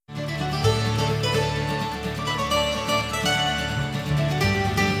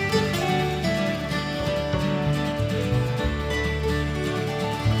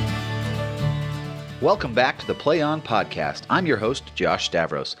Welcome back to the Play On Podcast. I'm your host, Josh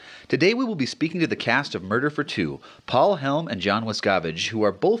Stavros. Today we will be speaking to the cast of Murder for Two, Paul Helm and John Wascavage, who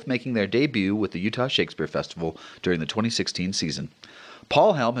are both making their debut with the Utah Shakespeare Festival during the 2016 season.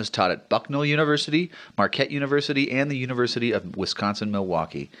 Paul Helm has taught at Bucknell University, Marquette University, and the University of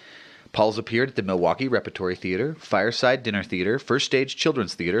Wisconsin-Milwaukee. Paul's appeared at the Milwaukee Repertory Theater, Fireside Dinner Theater, First Stage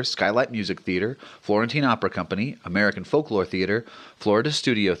Children's Theater, Skylight Music Theater, Florentine Opera Company, American Folklore Theater, Florida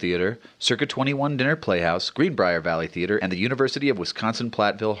Studio Theater, Circa 21 Dinner Playhouse, Greenbrier Valley Theater, and the University of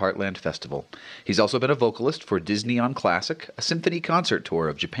Wisconsin-Platteville Heartland Festival. He's also been a vocalist for Disney on Classic, a symphony concert tour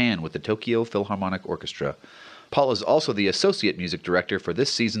of Japan with the Tokyo Philharmonic Orchestra. Paul is also the Associate Music Director for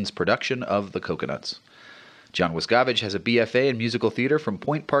this season's production of The Coconuts. John Wascavage has a BFA in musical theater from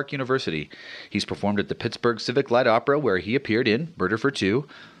Point Park University. He's performed at the Pittsburgh Civic Light Opera, where he appeared in Murder for Two,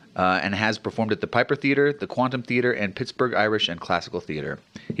 and has performed at the Piper Theater, the Quantum Theater, and Pittsburgh Irish and Classical Theater.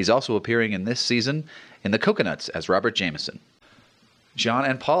 He's also appearing in this season in The Coconuts as Robert Jameson. John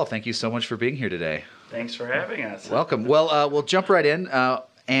and Paul, thank you so much for being here today. Thanks for having us. Welcome. Well, we'll jump right in,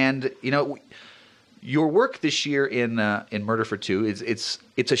 your work this year in Murder for Two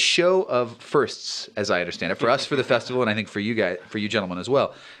it's a show of firsts, as I understand it, for us for the festival, and I think for you gentlemen as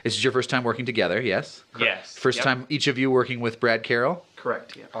well. This is your first time working together, yes? Yes. First time each of you working with Brad Carroll.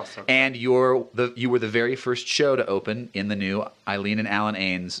 Correct. Yeah. Also. And you were the very first show to open in the new Eileen and Alan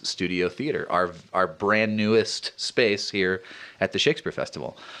Ains Studio Theater, our brand newest space here at the Shakespeare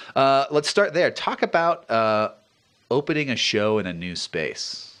Festival. Let's start there. Talk about opening a show in a new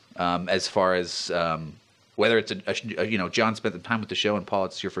space. As far as whether it's John spent the time with the show, and Paul,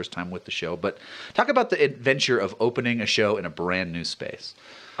 it's your first time with the show. But talk about the adventure of opening a show in a brand new space.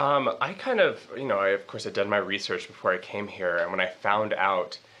 I kind of, I of course had done my research before I came here, and when I found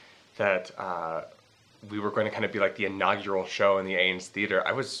out that we were going to kind of be like the inaugural show in the Ains Theater,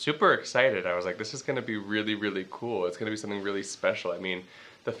 I was super excited. I was like, this is going to be really, really cool. It's going to be something really special. I mean,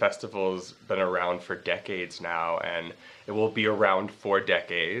 the festival's been around for decades now, and it will be around for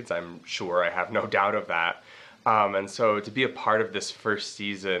decades, I'm sure. I have no doubt of that. And so to be a part of this first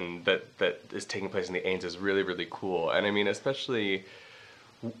season that is taking place in the Ains is really, really cool. And I mean, especially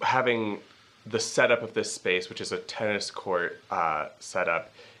having the setup of this space, which is a tennis court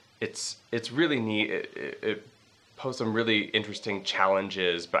setup, it's really neat. It posed some really interesting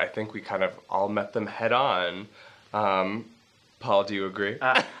challenges, but I think we kind of all met them head on. Paul, do you agree?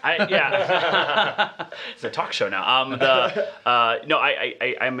 Yeah. It's a talk show now. I'm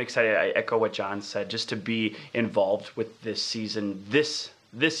excited. I echo what John said. Just to be involved with this season, this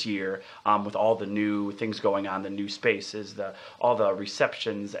year, with all the new things going on, the new spaces, all the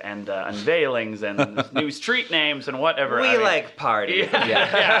receptions and the unveilings and new street names and whatever. We like parties.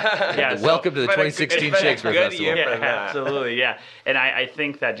 Yeah. Welcome to the 2016 Shakespeare Festival. Yeah, absolutely. Yeah, and I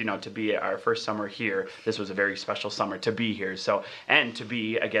think that to be our first summer here, this was a very special summer to be here. So, and to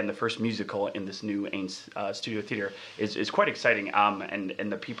be again the first musical in this new Ains Studio Theater is quite exciting. And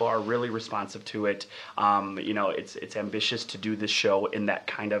the people are really responsive to it. It's ambitious to do this show in that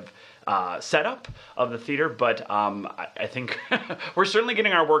kind of setup of the theater, but I think we're certainly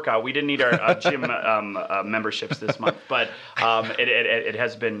getting our workout. We didn't need our gym memberships this month, but it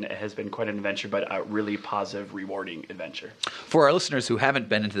has been quite an adventure, but a really positive, rewarding adventure. For our listeners who haven't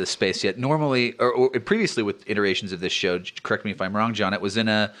been into this space yet, normally or previously with iterations of this show, correct me if I'm wrong, John, it was in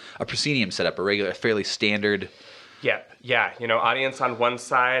a proscenium setup, a fairly standard. Yeah. Audience on one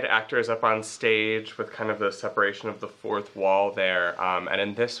side, actors up on stage with kind of the separation of the fourth wall there. And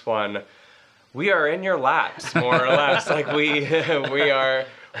in this one, we are in your laps, more or less. Like we're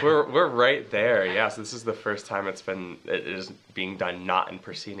right there. Yeah. So this is the first time it is being done not in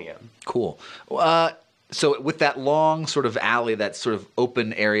proscenium. Cool. So with that long sort of alley, that sort of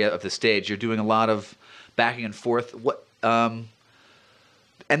open area of the stage, you're doing a lot of backing and forth. And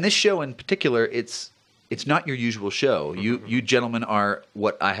this show in particular, it's not your usual show. You gentlemen are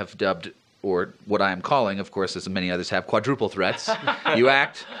what I have dubbed, or what I am calling, of course, as many others have, quadruple threats. You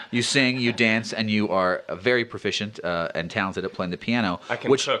act, you sing, you dance, and you are very proficient and talented at playing the piano. I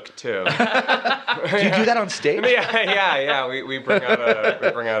can cook too. Do you do that on stage? Yeah. We bring out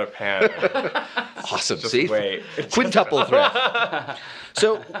a pan. Awesome. Just See, wait. Quintuple threat.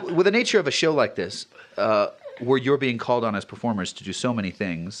 So, with the nature of a show like this, where you're being called on as performers to do so many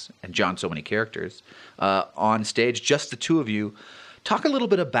things, and John so many characters, on stage, just the two of you, talk a little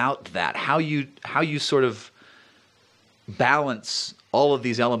bit about that, how you sort of balance all of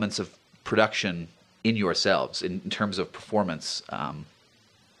these elements of production in yourselves in terms of performance.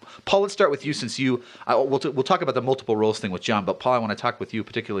 Paul, let's start with you, since we'll talk about the multiple roles thing with John, but Paul, I want to talk with you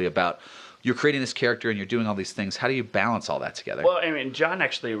particularly about you're creating this character and you're doing all these things. How do you balance all that together? Well, I mean, John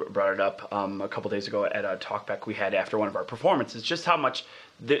actually brought it up a couple days ago at a talkback we had after one of our performances, just how much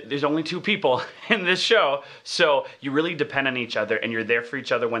there's only two people in this show, so you really depend on each other, and you're there for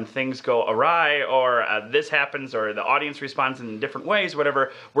each other when things go awry, or this happens, or the audience responds in different ways,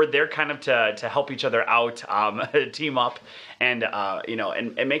 whatever. We're there kind of to help each other out, team up, and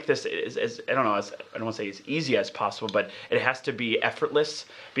and make this as I don't want to say as easy as possible, but it has to be effortless,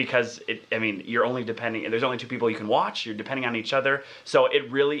 because you're only depending. There's only two people you can watch. You're depending on each other, so it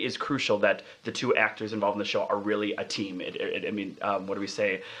really is crucial that the two actors involved in the show are really a team. What do we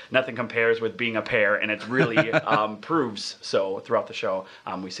say? Nothing compares with being a pair, and it really proves so throughout the show.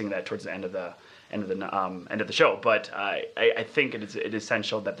 We sing that towards the end of the show, but I think it is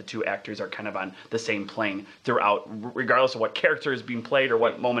essential that the two actors are kind of on the same plane throughout, regardless of what character is being played or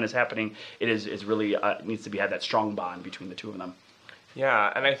what moment is happening. It is really needs to have that strong bond between the two of them.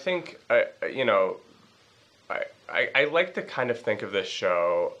 Yeah, and I think I like to kind of think of this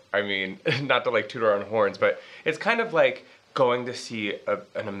show. I mean, not to like toot our own horns, but it's kind of like going to see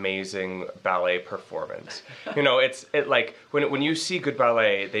an amazing ballet performance. It's like when you see good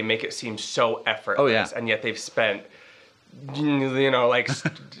ballet, they make it seem so effortless. Oh, yeah. And yet they've spent, like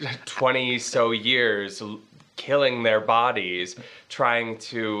 20 so years killing their bodies trying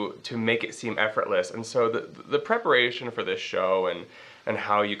to make it seem effortless. And so the preparation for this show and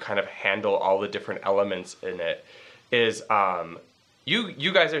how you kind of handle all the different elements in it is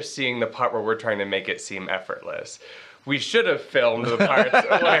you guys are seeing the part where we're trying to make it seem effortless. We should have filmed the parts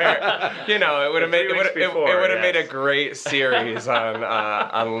where, it would have made a great series on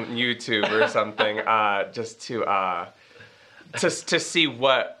YouTube or something, just to see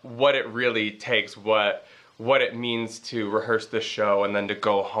what it really takes, what it means to rehearse the show and then to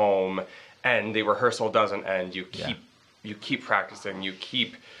go home and the rehearsal doesn't end. You keep practicing, you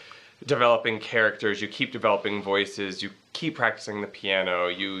keep developing characters, you keep developing voices, you keep practicing the piano,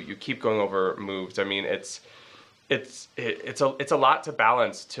 you keep going over moves. I mean, it's a lot to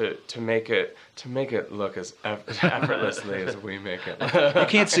balance to make it look as effortlessly as we make it. You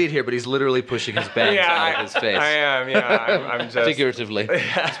can't see it here, but he's literally pushing his bangs out of his face. I am, yeah. I'm just figuratively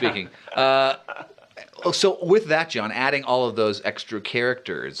speaking. So with that, John, adding all of those extra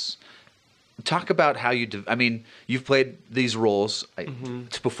characters, talk about how you've played these roles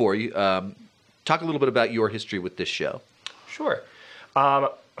before. Talk a little bit about your history with this show. Sure.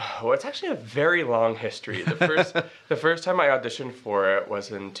 Well, it's actually a very long history. The first time I auditioned for it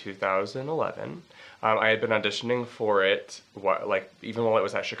was in 2011. I had been auditioning for it, even while it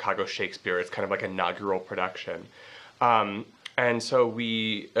was at Chicago Shakespeare. It's kind of like an inaugural production. And so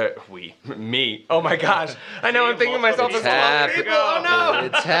me. Oh my gosh! I know I'm thinking of myself as a people. Oh no!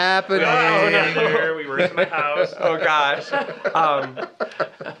 It's happening. Oh no! We were in my house. Oh gosh. That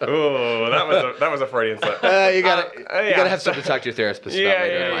was a Freudian slip. You gotta have something to talk to your therapist about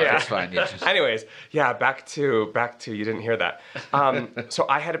later in life. It's fine. Anyways, back to you didn't hear that. So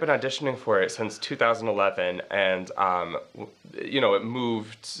I had been auditioning for it since 2011, and it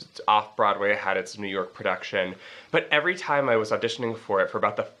moved off Broadway. It had its New York production. But every time I was auditioning for it, for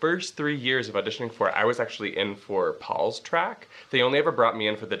about the first 3 years of auditioning for it, I was actually in for Paul's track. They only ever brought me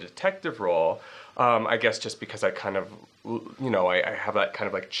in for the detective role, I guess just because I kind of, I have that kind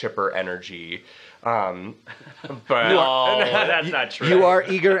of like chipper energy. But that's not true. You are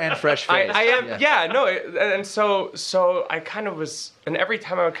eager and fresh-faced. I am, and so I kind of was, and every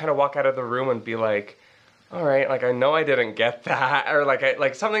time I would kind of walk out of the room and be like, all right, like I know I didn't get that, or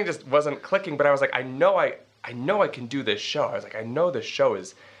like something just wasn't clicking, but I was like, I know I can do this show. I was like, I know this show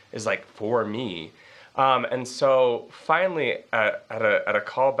is like for me. And so finally at a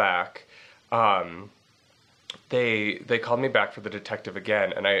callback, they called me back for the detective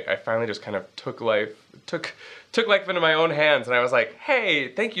again, and I finally just kind of took life into my own hands, and I was like, hey,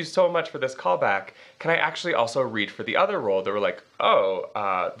 thank you so much for this callback. Can I actually also read for the other role? They were like,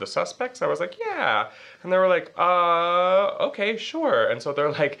 The Suspects? I was like, yeah. And they were like, okay, sure. And so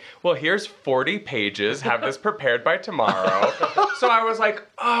they're like, well, here's 40 pages. Have this prepared by tomorrow. So I was like,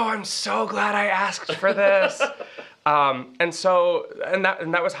 I'm so glad I asked for this. And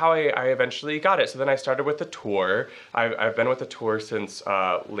that was how I eventually got it. So then I started with the tour. I've been with the tour since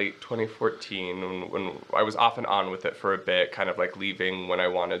late 2014, when I was off and on with it for a bit, kind of like leaving when I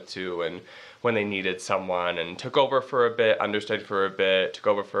wanted to and when they needed someone, and took over for a bit, understudied for a bit, took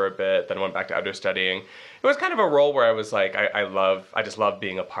over for a bit, then went back to understudying. It was kind of a role where I was like, I just love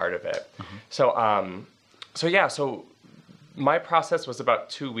being a part of it. Mm-hmm. So my process was about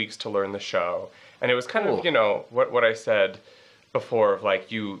 2 weeks to learn the show. And it was kind of, what I said before of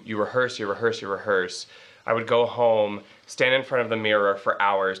like, you rehearse. I would go home, stand in front of the mirror for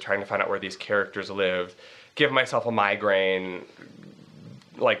hours trying to find out where these characters lived, give myself a migraine,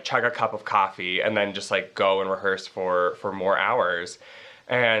 like chug a cup of coffee, and then just like go and rehearse for more hours.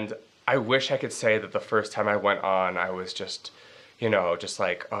 And I wish I could say that the first time I went on, I was just, just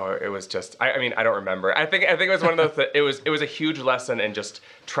like, oh, it was just, I mean, I don't remember. I think it was one of those, it was a huge lesson in just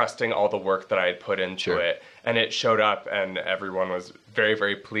trusting all the work that I had put into it. And it showed up and everyone was very,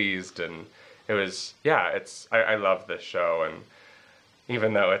 very pleased. And it was, I love this show. And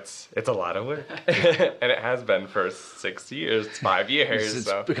even though it's a lot of work, and it has been for 6 years, 5 years. It's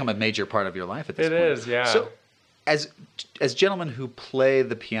so. become a major part of your life at this point. It is, yeah. So, as gentlemen who play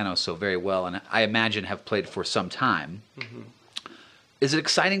the piano so very well, and I imagine have played for some time, is it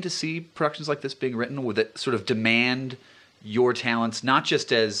exciting to see productions like this being written that sort of demand your talents, not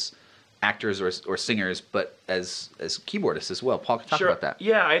just as actors or singers, but as keyboardists as well? Paul, talk about that.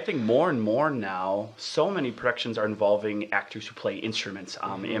 Yeah, I think more and more now, so many productions are involving actors who play instruments.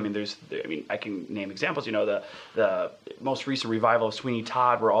 I mean, I can name examples. The most recent revival of Sweeney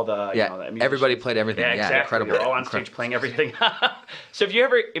Todd, where all the everybody played everything. Yeah, exactly. Incredible. They're all on stage playing everything. So if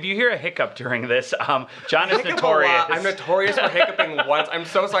you hear a hiccup during this, John is notorious. I'm notorious for hiccuping once. I'm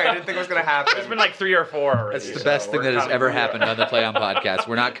so sorry. I didn't think it was going to happen. It's been like 3 or 4 already. That's the best thing that has ever happened on the Play On podcast.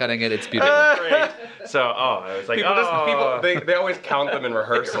 We're not cutting it. It's beautiful. Great. So, I was like, they always count them in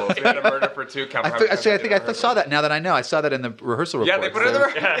rehearsals. We had a Murder for Two count. I think I saw that. Now that I know, I saw that in the rehearsal report. Yeah, they put it in the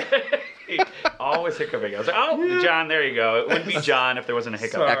rehearsal. Always hiccuping. I was like, John, there you go. It wouldn't be John if there wasn't a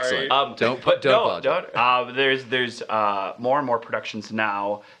hiccup. Sorry. Excellent. Don't apologize. There's more and more productions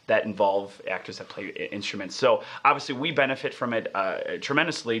now that involve actors that play instruments. So obviously we benefit from it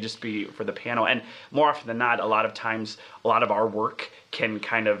tremendously, just for the piano. And more often than not, a lot of times, a lot of our work can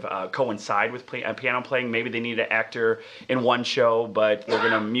kind of coincide with piano playing. Maybe they need an actor in one show, but they're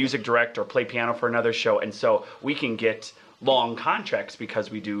going to music direct or play piano for another show. And so we can get long contracts because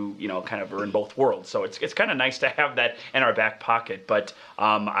we do, kind of are in both worlds. So it's kind of nice to have that in our back pocket. But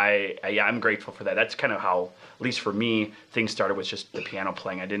I'm grateful for that. That's kind of how, at least for me, things started with just the piano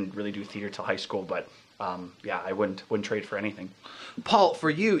playing. I didn't really do theater till high school, but I wouldn't trade for anything. Paul, for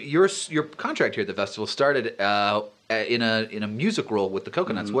you, your contract here at the festival started in a music role with the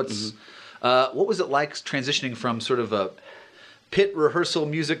Coconuts. What was it like transitioning from sort of a pit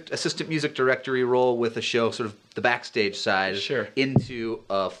rehearsal assistant music directory role with a show, sort of the backstage side, into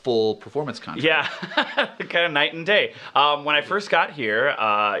a full performance contract? Yeah, kind of night and day. When I first got here,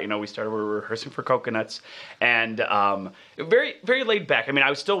 we started rehearsing for Coconuts, and very, very laid back. I mean, I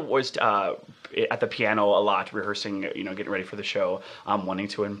was at the piano a lot, rehearsing, getting ready for the show, wanting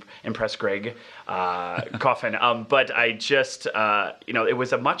to impress Greg Coffin. But I just, it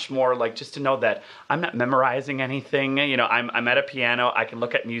was a much more like just to know that I'm not memorizing anything. I'm at a piano. I can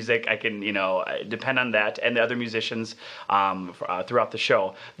look at music. I can, depend on that and the other musicians throughout the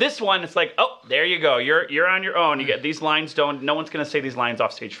show. This one, it's like, oh, there you go. You're on your own. You get these lines. No one's going to say these lines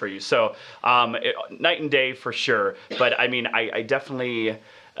off stage for you. So night and day for sure. But I mean, I definitely.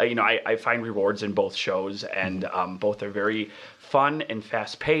 I find rewards in both shows, and both are very fun and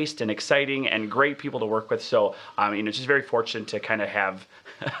fast-paced and exciting and great people to work with. So, just very fortunate to kind of have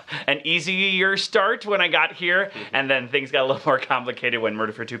an easier start when I got here, and then things got a little more complicated when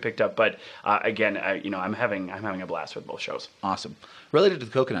Murder for Two picked up. But again, I'm having a blast with both shows. Awesome. Related to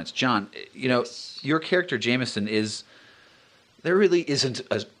the Coconuts, John, your character Jameson is. There really isn't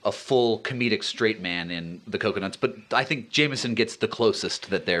a full comedic straight man in the Coconuts, but I think Jameson gets the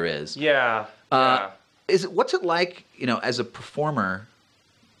closest that there is. Yeah. What's it like, as a performer?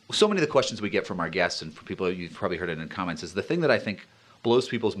 So many of the questions we get from our guests and from people, you've probably heard it in comments, is the thing that I think blows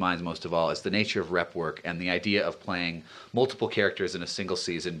people's minds most of all is the nature of rep work and the idea of playing multiple characters in a single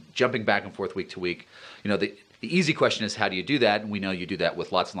season, jumping back and forth week to week. The easy question is, how do you do that? And we know you do that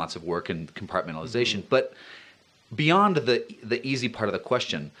with lots and lots of work and compartmentalization. Mm-hmm. But beyond the easy part of the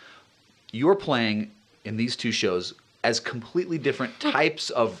question, you're playing in these two shows as completely different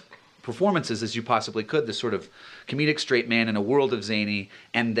types of performances as you possibly could. This sort of comedic straight man in a world of zany,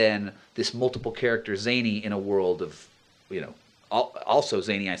 and then this multiple character zany in a world of, also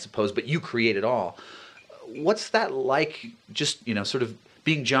zany, I suppose, but you create it all. What's that like, just, sort of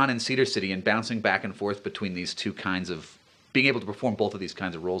being John in Cedar City and bouncing back and forth between these two kinds of, being able to perform both of these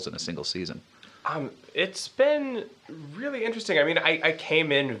kinds of roles in a single season? It's been really interesting. I mean, I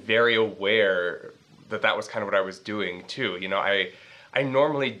came in very aware that was kind of what I was doing too. I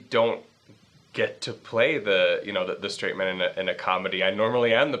normally don't get to play the straight man in a comedy. I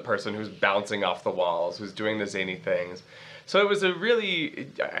normally am the person who's bouncing off the walls, who's doing the zany things. So it was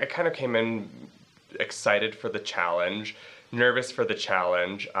I kind of came in excited for the challenge, nervous for the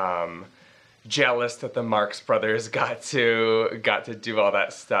challenge. jealous that the Marx Brothers got to do all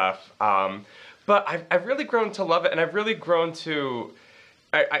that stuff. But I've really grown to love it, and I've really grown to,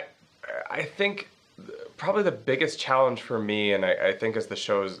 I think probably the biggest challenge for me, and I think as the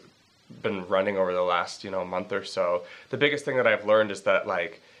show's been running over the last month or so, the biggest thing that I've learned is that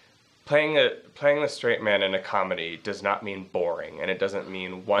like playing the straight man in a comedy does not mean boring, and it doesn't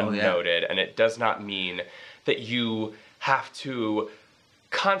mean one-noted, and it does not mean that you have to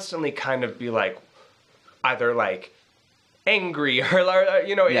constantly kind of be like either like angry or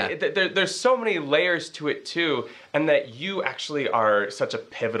there's so many layers to it too, and that you actually are such a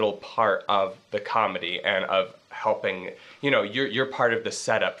pivotal part of the comedy and of helping, you're part of the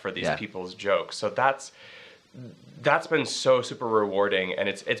setup for these people's jokes. So that's been so super rewarding, and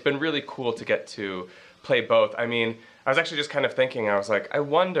it's been really cool to get to play both. I mean, I was actually just kind of thinking, I was like, I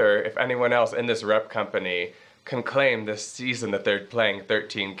wonder if anyone else in this rep company can claim this season that they're playing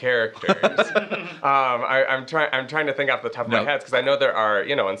 13 characters. I'm trying to think off the top of my head, because I know there are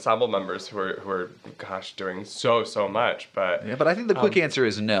ensemble members who are doing so much. But I think the quick answer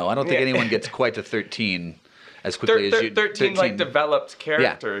is no. I don't think anyone gets quite to 13 as quickly as you. 13 like developed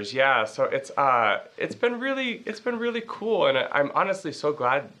characters. Yeah. So it's been really cool, and I'm honestly so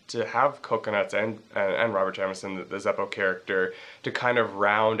glad to have Coconuts and Robert Jamison, the Zeppo character, to kind of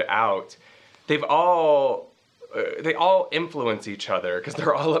round out. They all influence each other because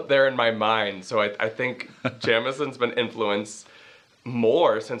they're all up there in my mind. So I think Jamison's been influenced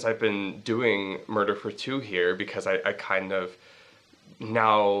more since I've been doing Murder for Two here, because I kind of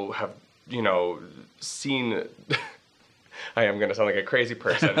now have, seen... I am going to sound like a crazy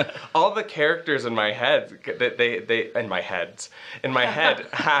person. All the characters in my head, in my head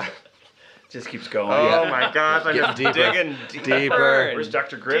have... Just keeps going. Oh my gosh, I'm just digging deeper. Where's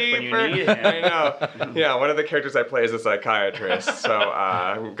Dr. Griff when you need him? I know. Yeah, one of the characters I play is a psychiatrist, so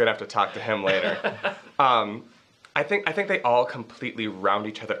I'm gonna have to talk to him later. I think they all completely round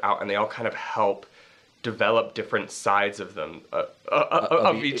each other out, and they all kind of help develop different sides of them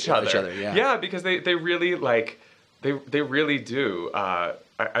of each other. Yeah, because they really they really do. I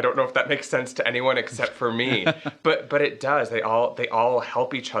don't know if that makes sense to anyone except for me, but it does. They all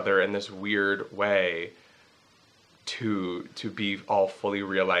help each other in this weird way to be all fully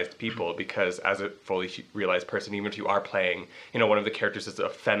realized people, because as a fully realized person, even if you are playing, one of the characters is a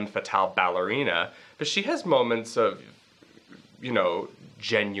femme fatale ballerina, but she has moments of,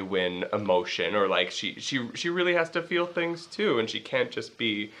 genuine emotion, or like she really has to feel things too, and she can't just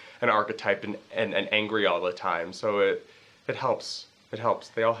be an archetype and angry all the time. So it helps. It helps.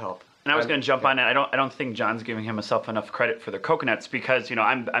 They all help. And I was going to jump on it. I don't think John's giving himself enough credit for the Coconuts, because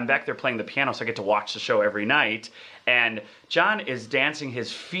I'm back there playing the piano, so I get to watch the show every night. And John is dancing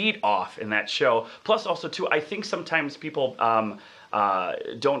his feet off in that show. Plus, also too, I think sometimes people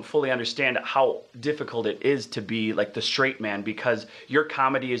don't fully understand how difficult it is to be like the straight man, because your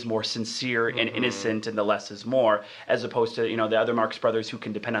comedy is more sincere and innocent, and the less is more, as opposed to the other Marx Brothers who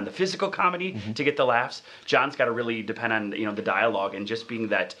can depend on the physical comedy to get the laughs. John's got to really depend on the dialogue and just being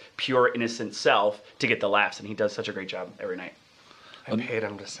that pure innocent self to get the laughs, and he does such a great job every night. I paid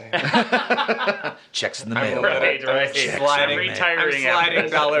him to say that. Checks in the mail. I'm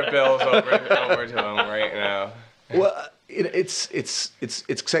sliding dollar bills over to him right now. Well, it's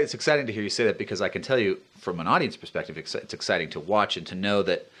exciting to hear you say that, because I can tell you from an audience perspective, it's exciting to watch and to know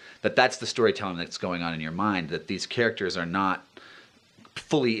that's the storytelling that's going on in your mind, that these characters are not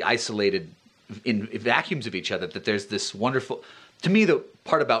fully isolated in vacuums of each other, that there's this wonderful... To me, the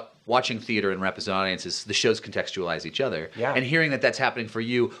part about watching theater and rep as an audience is the shows contextualize each other. Yeah. And hearing that that's happening for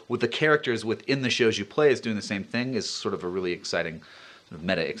you with the characters within the shows you play is doing the same thing is sort of a really exciting sort of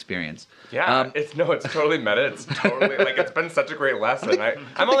meta experience. Yeah, it's totally meta. It's totally it's been such a great lesson.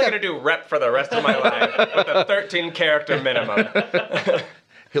 I'm only going to do rep for the rest of my life with a 13 character minimum.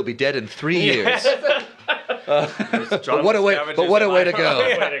 He'll be dead in 3 years. But what a way to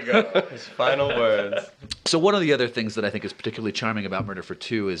go. His final words. So one of the other things that I think is particularly charming about Murder for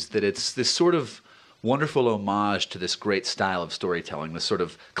Two is that it's this sort of wonderful homage to this great style of storytelling, this sort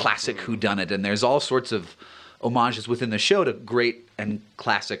of classic whodunit, and there's all sorts of homages within the show to great and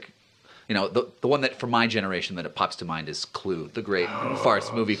classic. The one that, for my generation, that it pops to mind is Clue, the great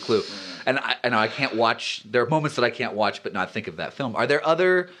farce movie Clue. And I can't watch... There are moments that I can't watch but not think of that film. Are there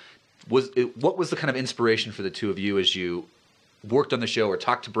other... What was the kind of inspiration for the two of you as you worked on the show or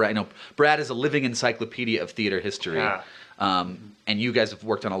talked to Brad? Brad is a living encyclopedia of theater history. Yeah. And you guys have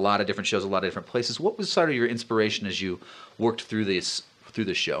worked on a lot of different shows, a lot of different places. What was sort of your inspiration as you worked through this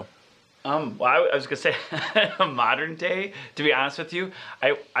show? Well, I was gonna say, modern day. To be honest with you,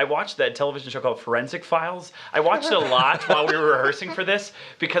 I watched that television show called Forensic Files. I watched it a lot while we were rehearsing for this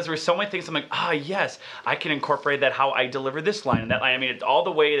because there were so many things. I'm like, yes, I can incorporate that. How I deliver this line and that line. I mean, it's all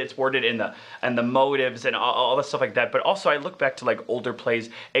the way that's worded in the motives and all the stuff like that. But also, I look back to like older plays,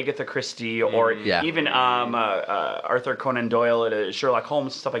 Agatha Christie, or even Arthur Conan Doyle, Sherlock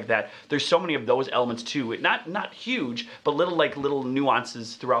Holmes, stuff like that. There's so many of those elements too. Not huge, but little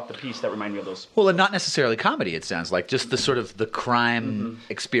nuances throughout the piece that remind me of those. Well, and not necessarily comedy, it sounds like. Just the sort of the crime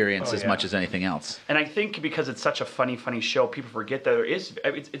experience as much as anything else. And I think because it's such a funny show, people forget that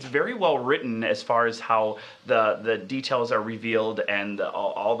it's very well written as far as how the details are revealed and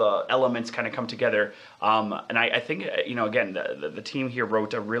all the elements kind of come together. And I think, again, the team here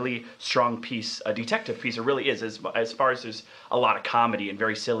wrote a really strong piece, a detective piece. It really is, as far as there's a lot of comedy and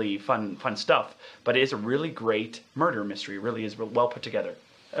very silly, fun stuff. But it is a really great murder mystery. It really is well put together.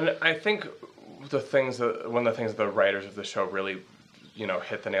 And I think one of the things that the writers of the show really,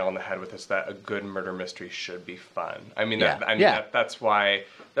 hit the nail on the head with is that a good murder mystery should be fun. I mean, that's why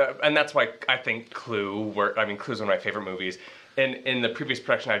I think Clue. Clue's one of my favorite movies. In the previous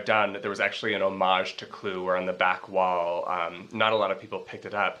production I've done, there was actually an homage to Clue, where on the back wall, not a lot of people picked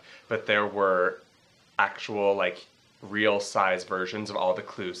it up, but there were actual real size versions of all the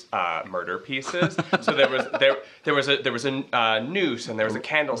Clue's murder pieces. So there was a noose and there was a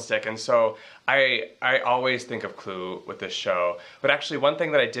candlestick, and so I always think of Clue with this show. But actually, one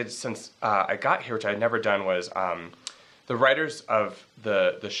thing that I did since I got here, which I had never done, was the writers of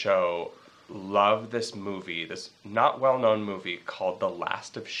the show love this movie, this not well known movie called The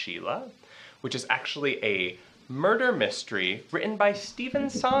Last of Sheila, which is actually a murder mystery written by Stephen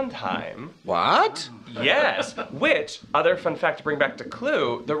Sondheim. What? Yes. Which, other fun fact to bring back to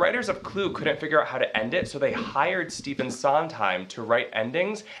Clue, the writers of Clue couldn't figure out how to end it, so they hired Stephen Sondheim to write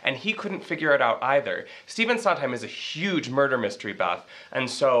endings, and he couldn't figure it out either. Stephen Sondheim is a huge murder mystery buff, and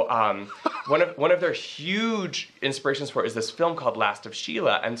so one of their huge inspirations for it is this film called Last of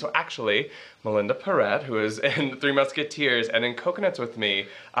Sheila, and so actually, Melinda Perret, who is in Three Musketeers and in Coconuts with Me,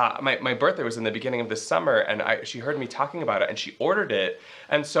 my birthday was in the beginning of this summer, and she heard me talking about it, and she ordered it,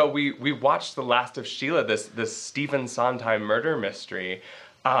 and so we watched The Last of Sheila, this Stephen Sondheim murder mystery,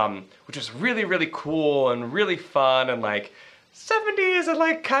 which was really, really cool and really fun and 70s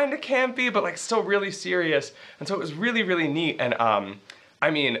and kind of campy, but still really serious, and so it was really, really neat. And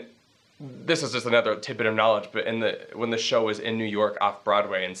this is just another tidbit of knowledge, but when the show was in New York off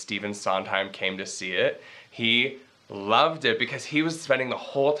Broadway and Stephen Sondheim came to see it, he loved it because he was spending the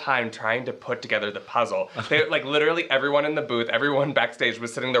whole time trying to put together the puzzle. They, literally everyone in the booth, everyone backstage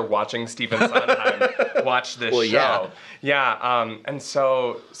was sitting there watching Stephen Sondheim watch this show. Yeah. And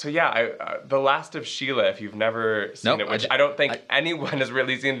so The Last of Sheila, if you've never seen it, which I don't think anyone has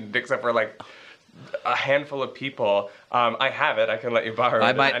really seen it except for a handful of people. I have it. I can let you borrow it.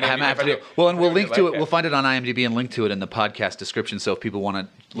 I might have to. Well, and we'll link to it. We'll find it on IMDb and link to it in the podcast description. So if people want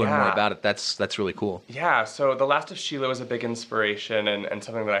to learn more about it, that's really cool. Yeah. So The Last of Sheila was a big inspiration and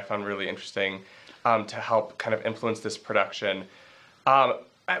something that I found really interesting to help kind of influence this production.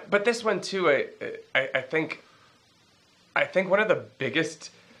 But this one too, I think one of the biggest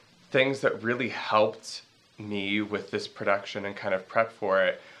things that really helped me with this production and kind of prep for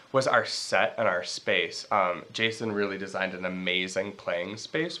it was our set and our space. Jason really designed an amazing playing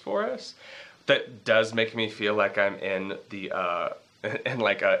space for us that does make me feel like I'm in in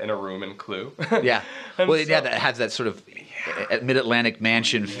a room in Clue. Yeah. That has that sort of mid-Atlantic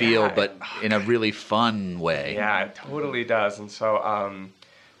mansion feel, but in a really fun way. Yeah, it totally does. And so,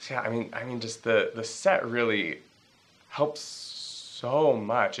 just the set really helps so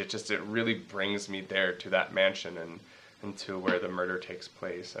much. It really brings me there to that mansion and to where the murder takes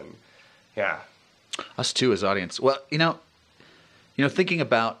place, and us too as audience. Well, thinking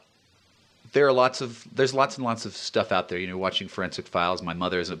about there's lots and lots of stuff out there. Watching Forensic Files. My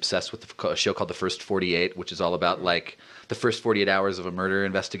mother is obsessed with a show called The First 48, which is all about the first 48 hours of a murder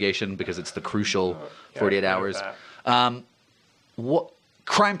investigation because it's the crucial 48 hours. Crime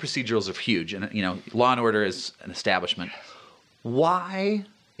procedurals are huge, and Law and Order is an establishment. Why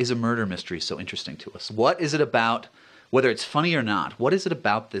is a murder mystery so interesting to us? What is it about? Whether it's funny or not, what is it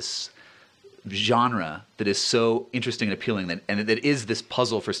about this genre that is so interesting and appealing and that is this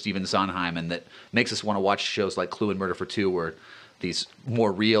puzzle for Stephen Sondheim and that makes us want to watch shows like Clue and Murder for Two or these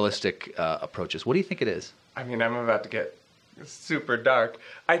more realistic approaches? What do you think it is? I'm about to get super dark.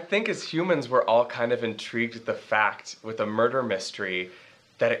 I think as humans we're all kind of intrigued with the fact with a murder mystery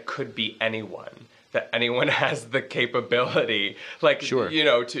that it could be anyone. that anyone has the capability, like, Sure. you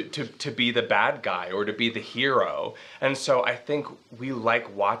know, to be the bad guy or to be the hero. And so I think we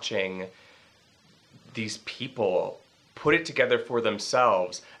like watching these people put it together for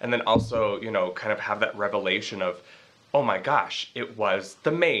themselves, and then also, you know, kind of have that revelation of, oh my gosh, it was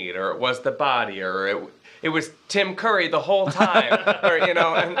the maid, or it was the body, or it was Tim Curry the whole time, or, you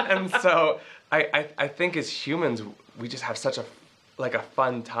know, and so I think as humans, we just have such a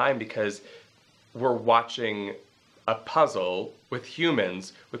fun time because we're watching a puzzle with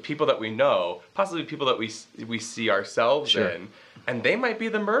humans, with people that we know, possibly people that we see ourselves Sure. in, and they might be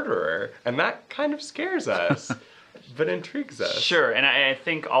the murderer, and that kind of scares us, but intrigues us. Sure, and I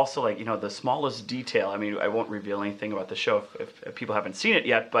think also, like, you know, the smallest detail, I mean, I won't reveal anything about the show if people haven't seen it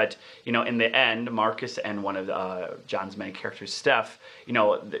yet, but, you know, in the end, Marcus and one of John's main characters, Steph, you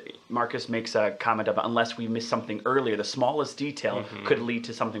know, Marcus makes a comment about unless we miss something earlier, the smallest detail could lead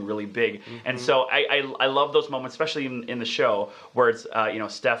to something really big. And so I love those moments, especially in the show, where it's, you know,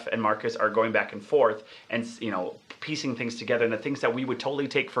 Steph and Marcus are going back and forth and, you know, piecing things together, and the things that we would totally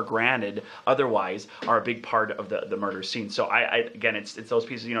take for granted otherwise are a big part of the murder scene. So I again, it's those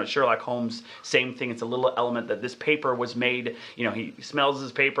pieces, you know, Sherlock Holmes, same thing. It's a little element that this paper was made, you know, he smells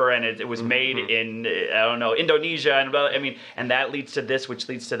his paper and it was made in, I don't know, Indonesia, and I mean, and that leads to this, which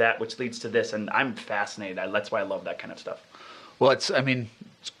leads to that, which leads to this, and I'm fascinated. That's why I love that kind of stuff. Well, it's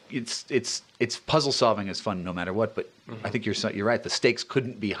puzzle solving is fun no matter what, but I think you're right. The stakes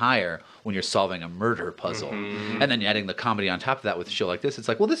couldn't be higher when you're solving a murder puzzle, and then adding the comedy on top of that with a show like this. It's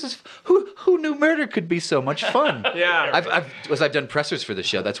like, well, this is who knew murder could be so much fun. Yeah. I've done pressers for the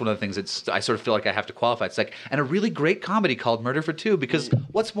show. That's one of the things I sort of feel like I have to qualify. It's like, and a really great comedy called Murder for Two, because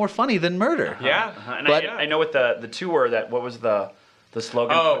what's more funny than murder? Yeah. And But- I know with the tour that, what was the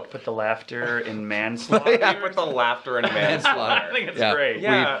slogan? Oh. Put the laughter in manslaughter. Yeah, put the laughter in manslaughter. I think it's Yeah. great.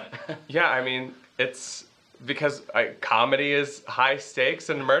 Yeah, yeah. I mean, it's because comedy is high stakes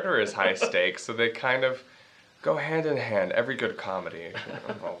and murder is high stakes, so they kind of go hand in hand. Every good comedy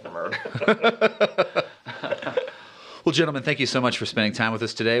involves murder. Well, gentlemen, thank you so much for spending time with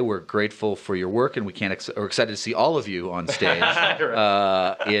us today. We're grateful for your work, and we're excited to see all of you on stage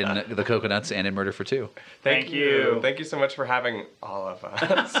in The Coconuts and in Murder for Two. Thank you. Thank you so much for having all of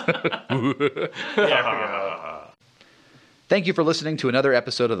us. Thank you for listening to another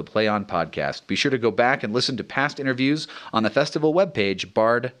episode of the Play On Podcast. Be sure to go back and listen to past interviews on the festival webpage,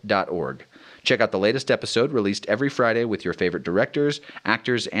 bard.org. Check out the latest episode released every Friday with your favorite directors,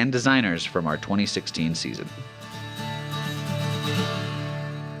 actors, and designers from our 2016 season.